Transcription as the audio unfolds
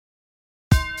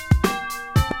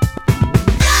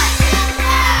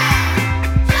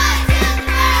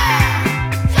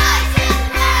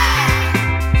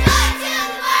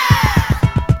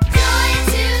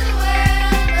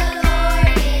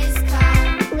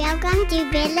to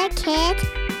Villa Kids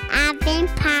Advent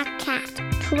Podcast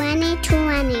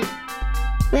 2020,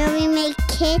 where we make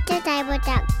kids disciples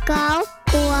that go,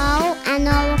 grow, and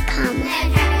overcome.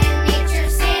 And heaven and nature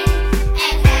sing.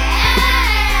 And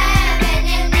heaven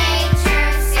and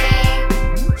nature sing.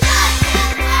 Joy to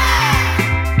the world!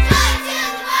 Joy to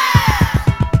the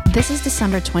world! This is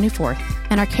December 24th,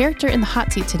 and our character in the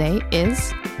hot seat today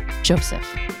is Joseph.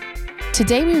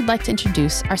 Today we would like to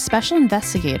introduce our special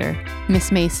investigator, Miss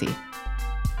Maycee,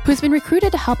 who's been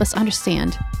recruited to help us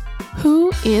understand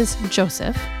who is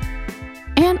Joseph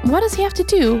and what does he have to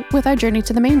do with our journey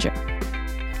to the manger.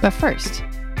 But first,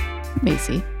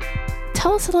 Maycee,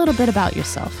 tell us a little bit about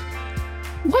yourself.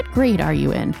 What grade are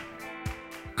you in?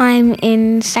 I'm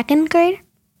in second grade.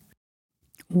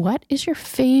 What is your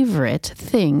favorite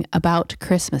thing about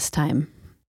Christmas time?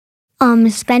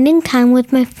 Spending time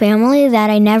with my family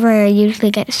that I never usually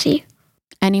get to see.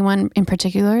 Anyone in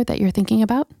particular that you're thinking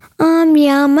about?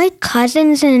 Yeah, my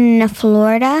cousin's in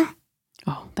Florida.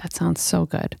 Oh, that sounds so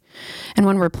good. And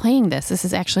when we're playing this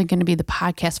is actually going to be the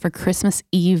podcast for Christmas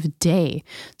Eve day.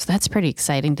 So that's pretty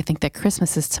exciting to think that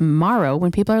Christmas is tomorrow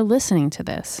when people are listening to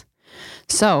this.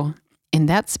 So in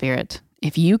that spirit,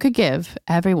 if you could give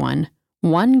everyone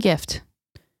one gift,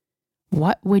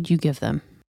 what would you give them?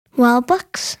 Well,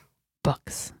 books.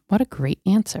 Books. What a great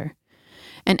answer.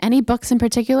 And any books in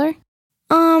particular?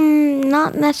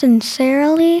 Not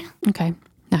necessarily. Okay.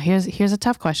 Now here's a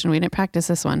tough question. We didn't practice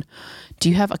this one. Do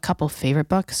you have a couple favorite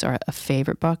books or a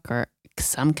favorite book or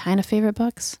some kind of favorite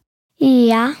books?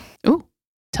 Yeah. Ooh,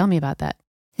 tell me about that.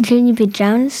 Junie B.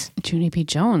 Jones. Junie B.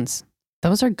 Jones.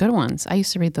 Those are good ones. I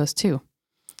used to read those too.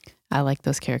 I like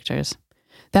those characters.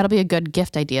 That'll be a good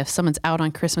gift idea. If someone's out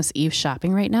on Christmas Eve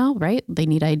shopping right now, right? They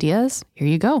need ideas. Here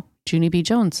you go. Junie B.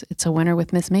 Jones. It's a winner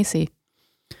with Miss Maycee.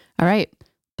 All right.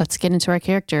 Let's get into our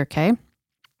character, okay?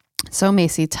 So,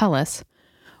 Maycee, tell us,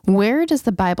 where does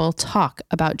the Bible talk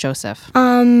about Joseph?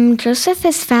 Joseph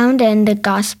is found in the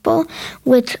Gospel,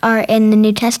 which are in the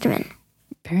New Testament.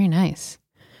 Very nice.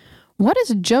 What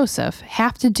does Joseph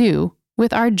have to do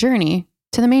with our journey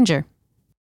to the manger?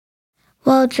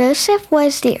 Well, Joseph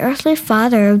was the earthly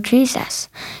father of Jesus.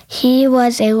 He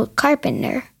was a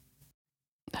carpenter.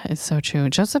 That is so true.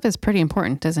 Joseph is pretty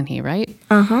important, isn't he, right?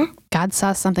 Uh-huh. God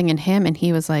saw something in him and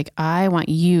he was like, I want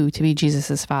you to be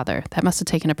Jesus's father. That must have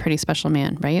taken a pretty special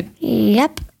man, right?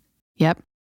 Yep. Yep.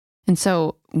 And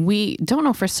so we don't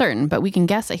know for certain, but we can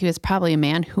guess that he was probably a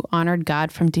man who honored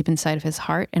God from deep inside of his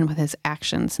heart and with his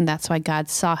actions. And that's why God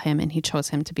saw him and he chose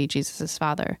him to be Jesus's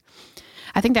father.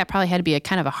 I think that probably had to be a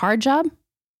kind of a hard job,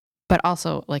 but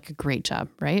also like a great job,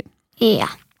 right? Yeah.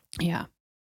 Yeah.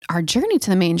 Our journey to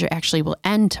the manger actually will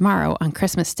end tomorrow on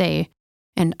Christmas Day.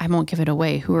 And I won't give it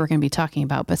away who we're going to be talking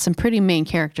about, but some pretty main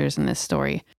characters in this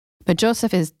story. But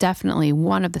Joseph is definitely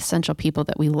one of the central people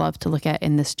that we love to look at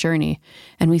in this journey.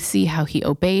 And we see how he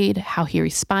obeyed, how he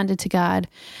responded to God,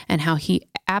 and how he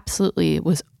absolutely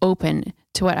was open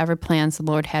to whatever plans the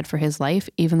Lord had for his life,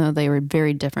 even though they were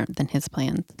very different than his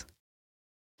plans.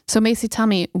 So Maycee, tell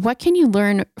me, what can you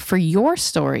learn for your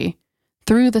story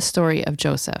through the story of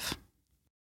Joseph?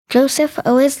 Joseph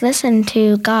always listened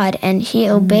to God, and he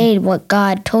obeyed what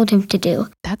God told him to do.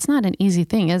 That's not an easy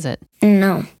thing, is it?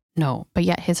 No. No, but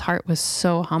yet his heart was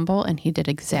so humble and he did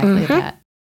exactly that.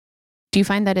 Do you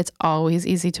find that it's always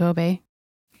easy to obey?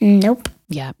 Nope.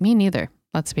 Yeah, me neither.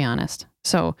 Let's be honest.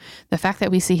 So the fact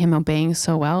that we see him obeying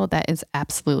so well, that is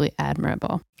absolutely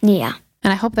admirable. Yeah.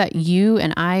 And I hope that you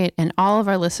and I and all of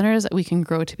our listeners, we can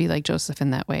grow to be like Joseph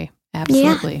in that way.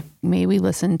 Absolutely. Yeah. May we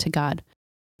listen to God.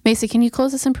 Maycee, can you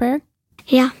close us in prayer?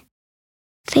 Yeah.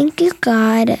 Thank you,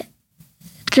 God.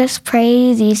 Just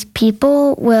pray these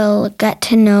people will get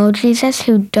to know Jesus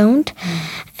who don't,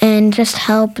 and just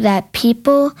help that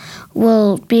people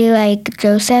will be like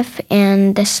Joseph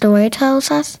and the story tells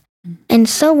us. And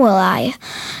so will I.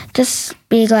 Just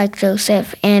be like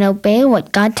Joseph and obey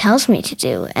what God tells me to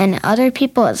do, and other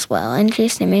people as well. In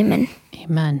Jesus' name, amen.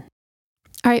 Amen.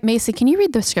 All right, Maycee, can you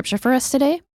read the scripture for us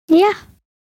today? Yeah.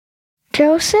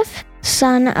 Joseph,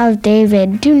 son of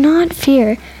David, do not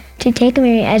fear to take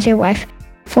Mary as your wife,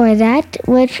 for that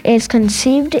which is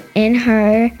conceived in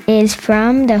her is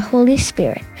from the Holy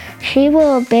Spirit. She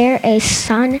will bear a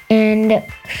son, and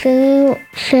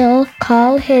she'll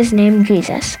call his name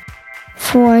Jesus,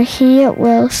 for he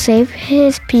will save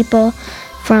his people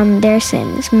from their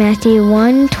sins. Matthew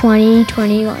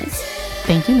 1:20-21.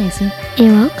 Thank you, Maycee.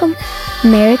 You're welcome.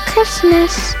 Merry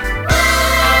Christmas.